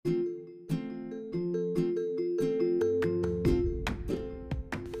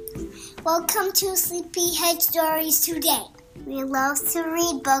Welcome to Sleepyhead Stories today. We love to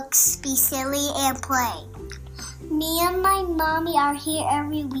read books, be silly, and play. Me and my mommy are here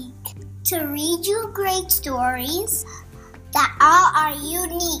every week to read you great stories that all are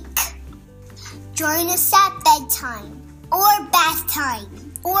unique. Join us at bedtime, or bath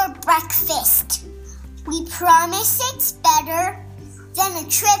time, or breakfast. We promise it's better than a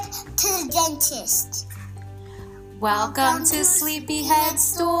trip to the dentist. Welcome to Sleepyhead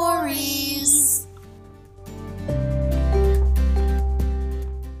Stories.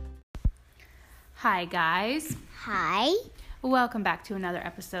 Hi guys. Hi. Welcome back to another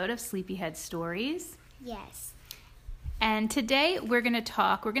episode of Sleepyhead Stories. Yes. And today we're going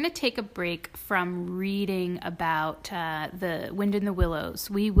to take a break from reading about The Wind in the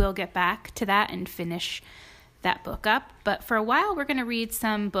Willows. We will get back to that and finish that book up. But for a while we're going to read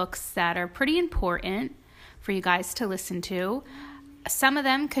some books that are pretty important for you guys to listen to. Some of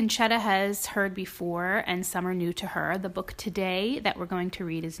them Conchetta has heard before and some are new to her. The book today that we're going to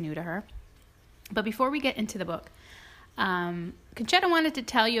read is new to her. But before we get into the book, Conchetta wanted to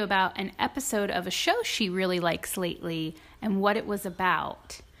tell you about an episode of a show she really likes lately and what it was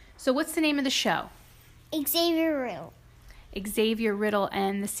about. So what's the name of the show? Xavier Riddle. Xavier Riddle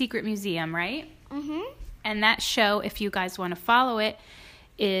and the Secret Museum, right? Mm-hmm. And that show, if you guys want to follow it,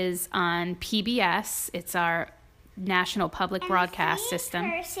 is on PBS. It's our national public broadcast system.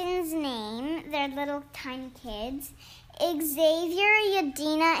 The person's name, they're little tiny kids, Xavier,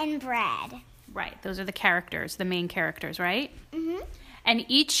 Yadina, and Brad. Right, those are the characters, the main characters, right? Mm-hmm. And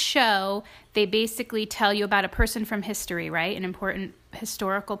each show, they basically tell you about a person from history, right? An important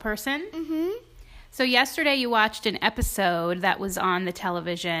historical person. Mm-hmm. So yesterday you watched an episode that was on the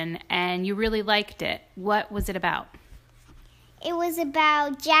television and you really liked it. What was it about? It was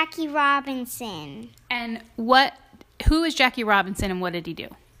about Jackie Robinson. And who is Jackie Robinson and what did he do?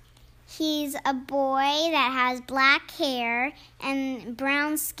 He's a boy that has black hair and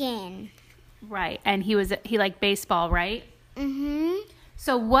brown skin. Right, and he liked baseball, right? Mm-hmm.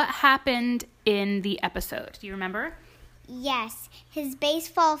 So what happened in the episode? Do you remember? Yes, his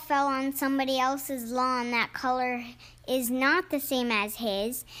baseball fell on somebody else's lawn. That color is not the same as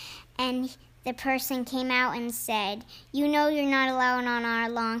his. And the person came out and said, "You know you're not allowed on our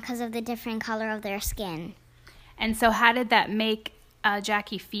lawn because of the different color of their skin." And so how did that make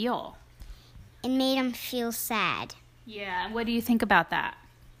Jackie feel? It made him feel sad. Yeah, what do you think about that?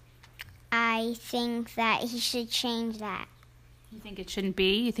 I think that he should change that. You think it shouldn't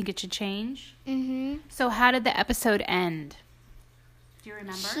be? You think it should change? Mm-hmm. So how did the episode end? Do you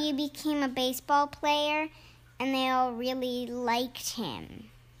remember? He became a baseball player, and they all really liked him.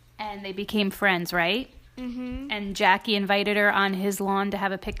 And they became friends, right? Mm-hmm. And Jackie invited her on his lawn to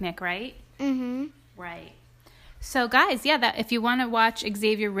have a picnic, right? Mm-hmm. Right. So guys, that if you want to watch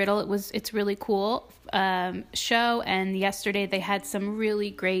Xavier Riddle, it's really cool show. And yesterday they had some really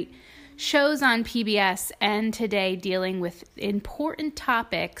great shows on PBS and today dealing with important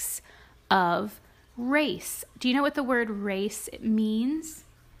topics of race. Do you know what the word race means?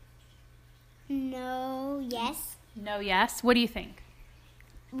 No, yes. No, yes. What do you think?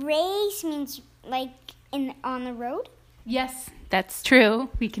 Race means like on the road? Yes, that's true.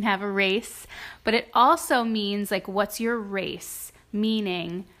 We can have a race, but it also means like what's your race?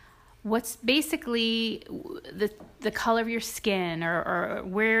 Meaning what's basically the color of your skin or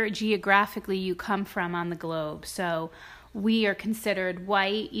where geographically you come from on the globe. So we are considered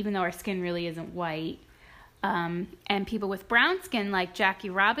white, even though our skin really isn't white. And people with brown skin, like Jackie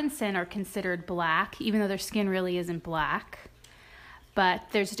Robinson, are considered black, even though their skin really isn't black. But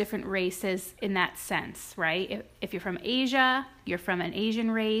there's different races in that sense, right? If you're from Asia, you're from an Asian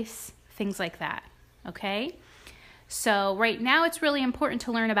race, things like that, okay? So right now it's really important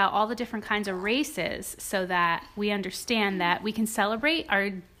to learn about all the different kinds of races so that we understand that we can celebrate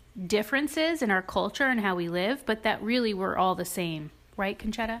our differences in our culture and how we live, but that really we're all the same. Right,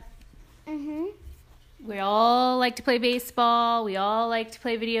 Conchetta? Mm-hmm. We all like to play baseball. We all like to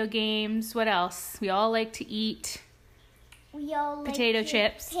play video games. What else? We all like to eat We all potato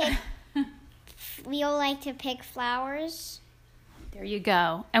chips. We all like to pick flowers. There you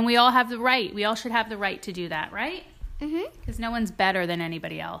go. And we all have the right. We all should have the right to do that, right? Mm-hmm. Because no one's better than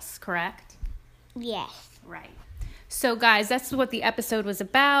anybody else, correct? Yes. Right. So, guys, that's what the episode was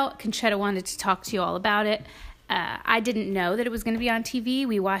about. Conchetta wanted to talk to you all about it. I didn't know that it was going to be on TV.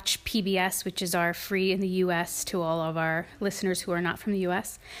 We watch PBS, which is our free in the U.S. to all of our listeners who are not from the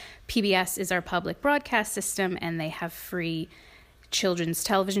U.S. PBS is our public broadcast system, and they have free children's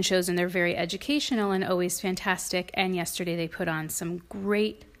television shows, and they're very educational and always fantastic. And yesterday they put on some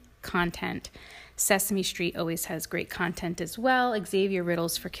great content. Sesame Street always has great content as well. Xavier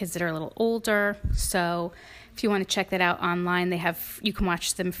Riddles for kids that are a little older. So if you want to check that out online, you can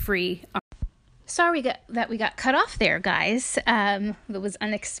watch them free. Sorry we got cut off there, guys. It was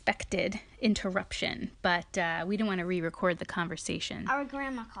unexpected interruption, but we didn't want to re-record the conversation. Our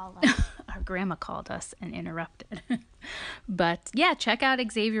grandma called us. Our grandma called us and interrupted. But yeah, check out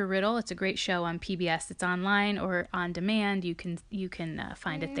Xavier Riddle. It's a great show on PBS. It's online or on demand. You can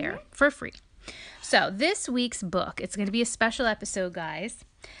find it there for free. So this week's book, it's going to be a special episode, guys.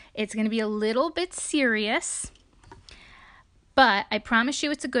 It's going to be a little bit serious, but I promise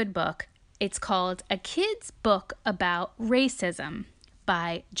you it's a good book. It's called A Kid's Book About Racism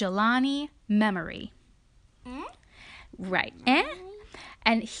by Jelani Memory. Right.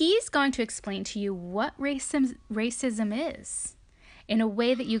 And he's going to explain to you what racism is in a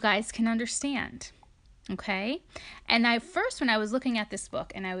way that you guys can understand. Okay? And when I was looking at this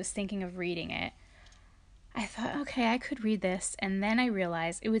book and I was thinking of reading it, I thought, okay, I could read this. And then I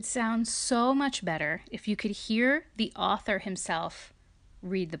realized it would sound so much better if you could hear the author himself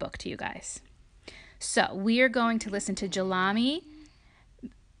read the book to you guys. So we are going to listen to Jelani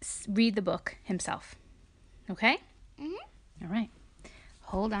read the book himself. Okay? All right.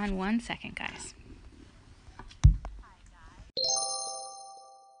 Hold on 1 second, guys.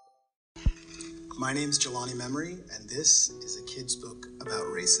 My name's Jelani Memory, and this is a kid's book about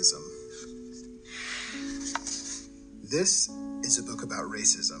racism. This is a book about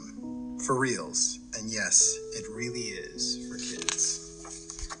racism, for reals, and yes, it really is for kids.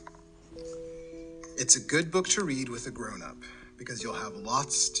 It's a good book to read with a grown-up, because you'll have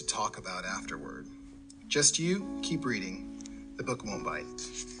lots to talk about afterward. Just you, keep reading. The book won't bite.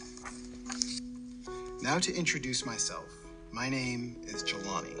 Now to introduce myself. My name is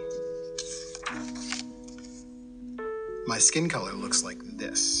Jelani. My skin color looks like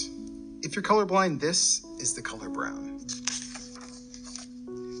this. If you're colorblind, this is the color brown.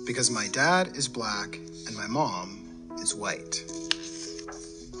 Because my dad is black and my mom is white,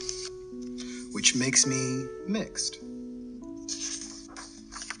 which makes me mixed.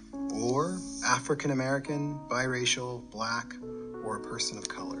 Or African American, biracial, black, or a person of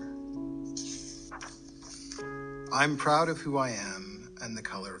color. I'm proud of who I am and the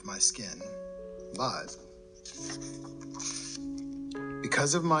color of my skin, but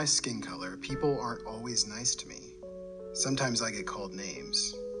because of my skin color, people aren't always nice to me. Sometimes I get called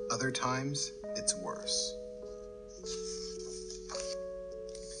names. Other times, it's worse.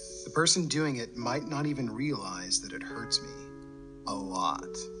 The person doing it might not even realize that it hurts me a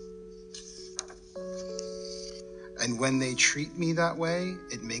lot. And when they treat me that way,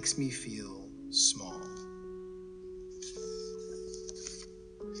 it makes me feel small.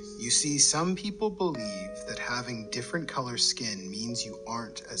 You see, some people believe that having different color skin means you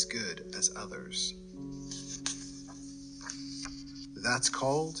aren't as good as others. That's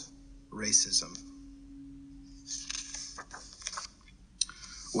called racism.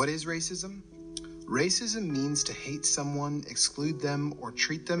 What is racism? Racism means to hate someone, exclude them, or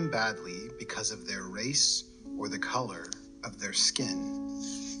treat them badly because of their race or the color of their skin.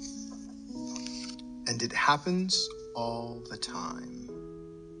 And it happens all the time.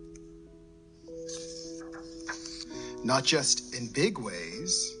 Not just in big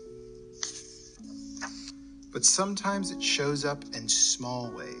ways, but sometimes it shows up in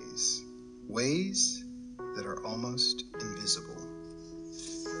small ways, ways that are almost invisible.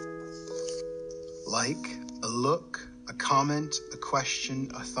 Like a look, a comment, a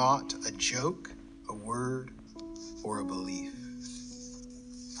question, a thought, a joke, a word, or a belief.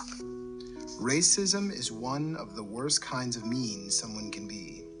 Racism is one of the worst kinds of mean someone can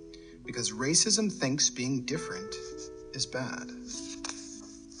be, because racism thinks being different is bad.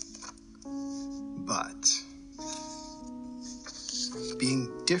 But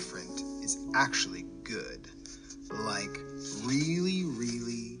being different is actually good. Like really,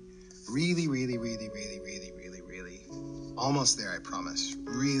 almost there, I promise.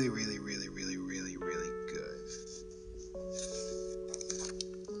 Really good.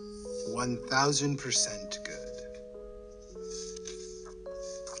 1000% good.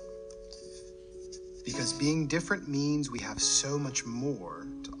 Because being different means we have so much more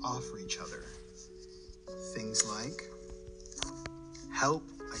to offer each other. Things like help,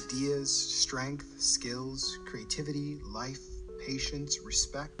 ideas, strength, skills, creativity, life, patience,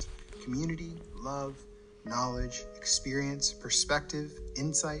 respect, community, love, knowledge, experience, perspective,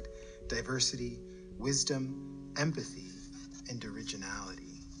 insight, diversity, wisdom, empathy, and originality.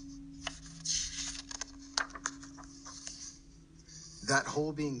 That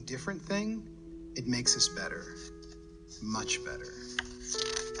whole being different thing, it makes us better, much better.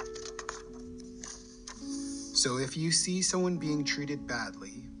 So if you see someone being treated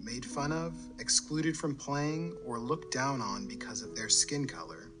badly, made fun of, excluded from playing, or looked down on because of their skin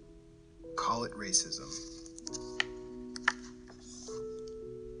color, call it racism.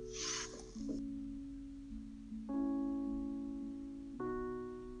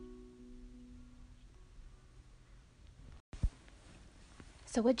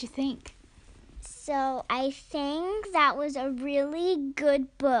 So what'd you think? So I think that was a really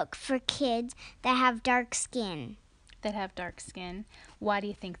good book for kids that have dark skin. That have dark skin. Why do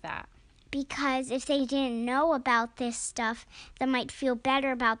you think that? Because if they didn't know about this stuff, they might feel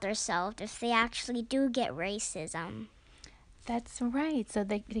better about themselves if they actually do get racism. That's right. So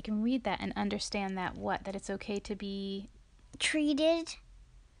they can read that and understand that that it's okay to be Treated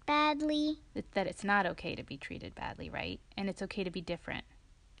badly. that it's not okay to be treated badly, right? And it's okay to be different.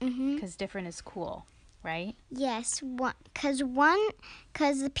 Mm-hmm. Because different is cool, right? Yes, because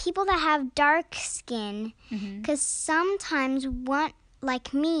the people that have dark skin, because sometimes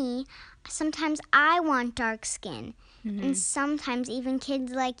like me, sometimes I want dark skin, and sometimes even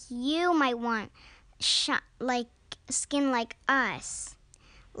kids like you might want skin like us,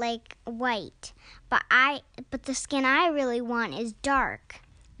 like white. But the skin I really want is dark.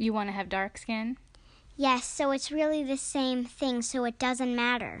 You want to have dark skin? Yes, so it's really the same thing, so it doesn't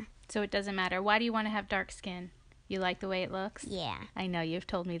matter. So it doesn't matter. Why do you want to have dark skin? You like the way it looks? Yeah. I know, you've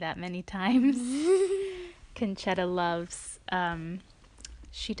told me that many times. Conchetta loves,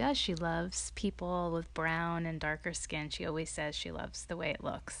 she loves people with brown and darker skin. She always says she loves the way it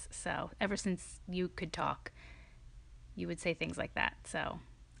looks. So ever since you could talk, you would say things like that. So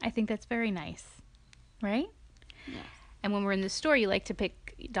I think that's very nice, right? Yes. And when we're in the store, you like to pick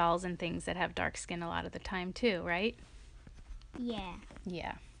dolls and things that have dark skin a lot of the time too, right? Yeah.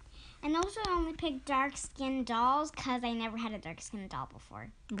 Yeah. And also I only pick dark skin dolls because I never had a dark skin doll before.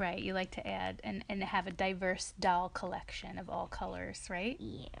 Right. You like to add and have a diverse doll collection of all colors, right?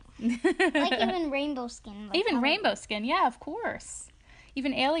 Yeah. Like even rainbow skin. Like even rainbow skin, yeah, of course.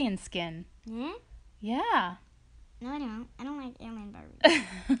 Even alien skin. Hmm? Yeah. No, I don't. I don't like alien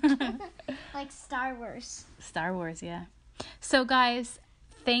Barbie. Like Star Wars. Star Wars, yeah. So guys,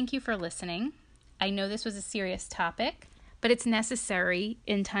 thank you for listening. I know this was a serious topic, but it's necessary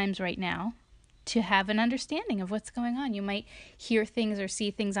in times right now to have an understanding of what's going on. You might hear things or see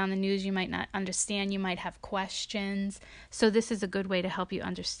things on the news you might not understand. You might have questions. So this is a good way to help you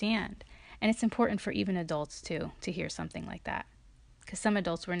understand. And it's important for even adults too to hear something like that, because some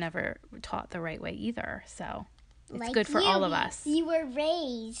adults were never taught the right way either. So it's like good for all of us. You were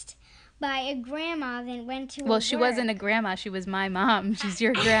raised by a grandma that went to Well, she wasn't a grandma. She was my mom. She's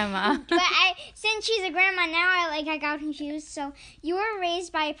your grandma. But since she's a grandma now, I got confused. So you were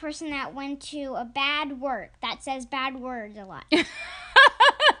raised by a person that went to a bad work that says bad words a lot.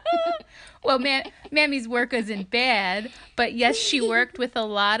 Well, Mammy's work isn't bad, but yes, she worked with a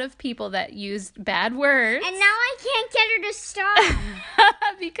lot of people that used bad words. And now I can't get her to stop.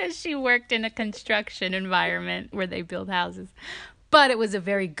 Because she worked in a construction environment where they build houses. But it was a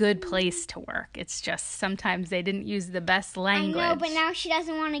very good place to work. It's just sometimes they didn't use the best language. I know, but now she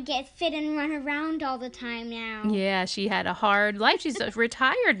doesn't want to get fit and run around all the time now. Yeah, she had a hard life. She's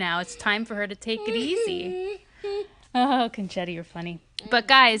retired now. It's time for her to take it easy. Oh, Conchetta, you're funny. But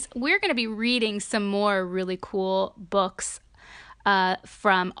guys, we're going to be reading some more really cool books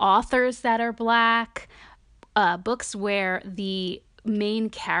from authors that are Black, books where the main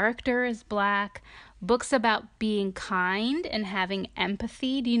character is Black, books about being kind and having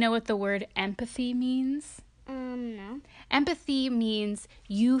empathy. Do you know what the word empathy means? No. Empathy means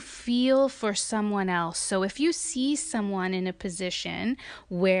you feel for someone else. So if you see someone in a position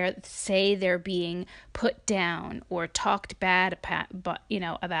where, say, they're being put down or talked bad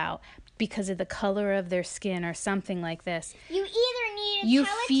about because of the color of their skin or something like this, you either need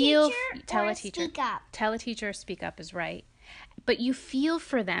to tell a teacher or speak up. Tell a teacher or speak up is right. But you feel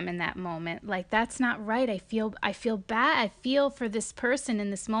for them in that moment. Like, that's not right. I feel bad. I feel for this person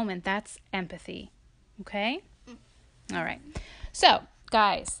in this moment. That's empathy. Okay? All right. So,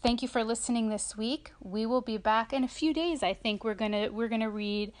 guys, thank you for listening this week. We will be back in a few days. I think we're gonna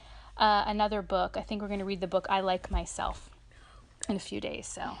read another book. I think we're gonna read the book I Like Myself in a few days.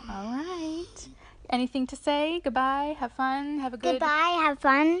 So, all right. Anything to say? Goodbye. Have fun. Have a good. Goodbye. Have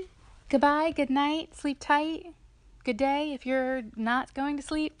fun. Goodbye. Good night. Sleep tight. Good day if you're not going to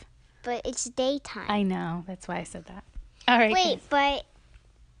sleep. But it's daytime. I know. That's why I said that. All right. Wait, but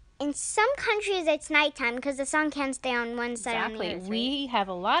in some countries it's nighttime because the sun can't stay on one side on the earth. We have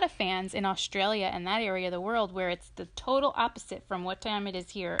a lot of fans in Australia and that area of the world where it's the total opposite from what time it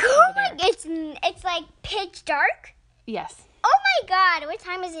is here. Oh my, it's like pitch dark? Yes. Oh my God! What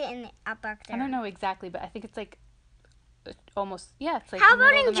time is it up there? I don't know exactly, but I think it's like almost. Yeah, it's like. How the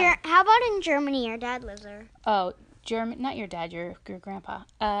about middle of the night. How about in Germany? Your dad lives there. Oh, not your dad, your grandpa.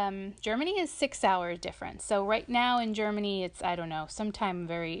 Germany is 6 hours difference. So right now in Germany, it's, I don't know, sometime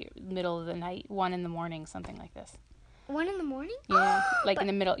very middle of the night, 1 in the morning, something like this. 1 in the morning? Yeah, like in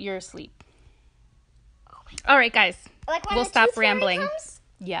the middle, you're asleep. All right, guys, Like when we'll the stop tooth fairy rambling. comes?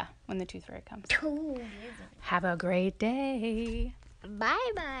 Yeah, when the tooth fairy comes. Cool. Have a great day.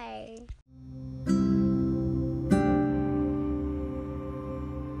 Bye-bye.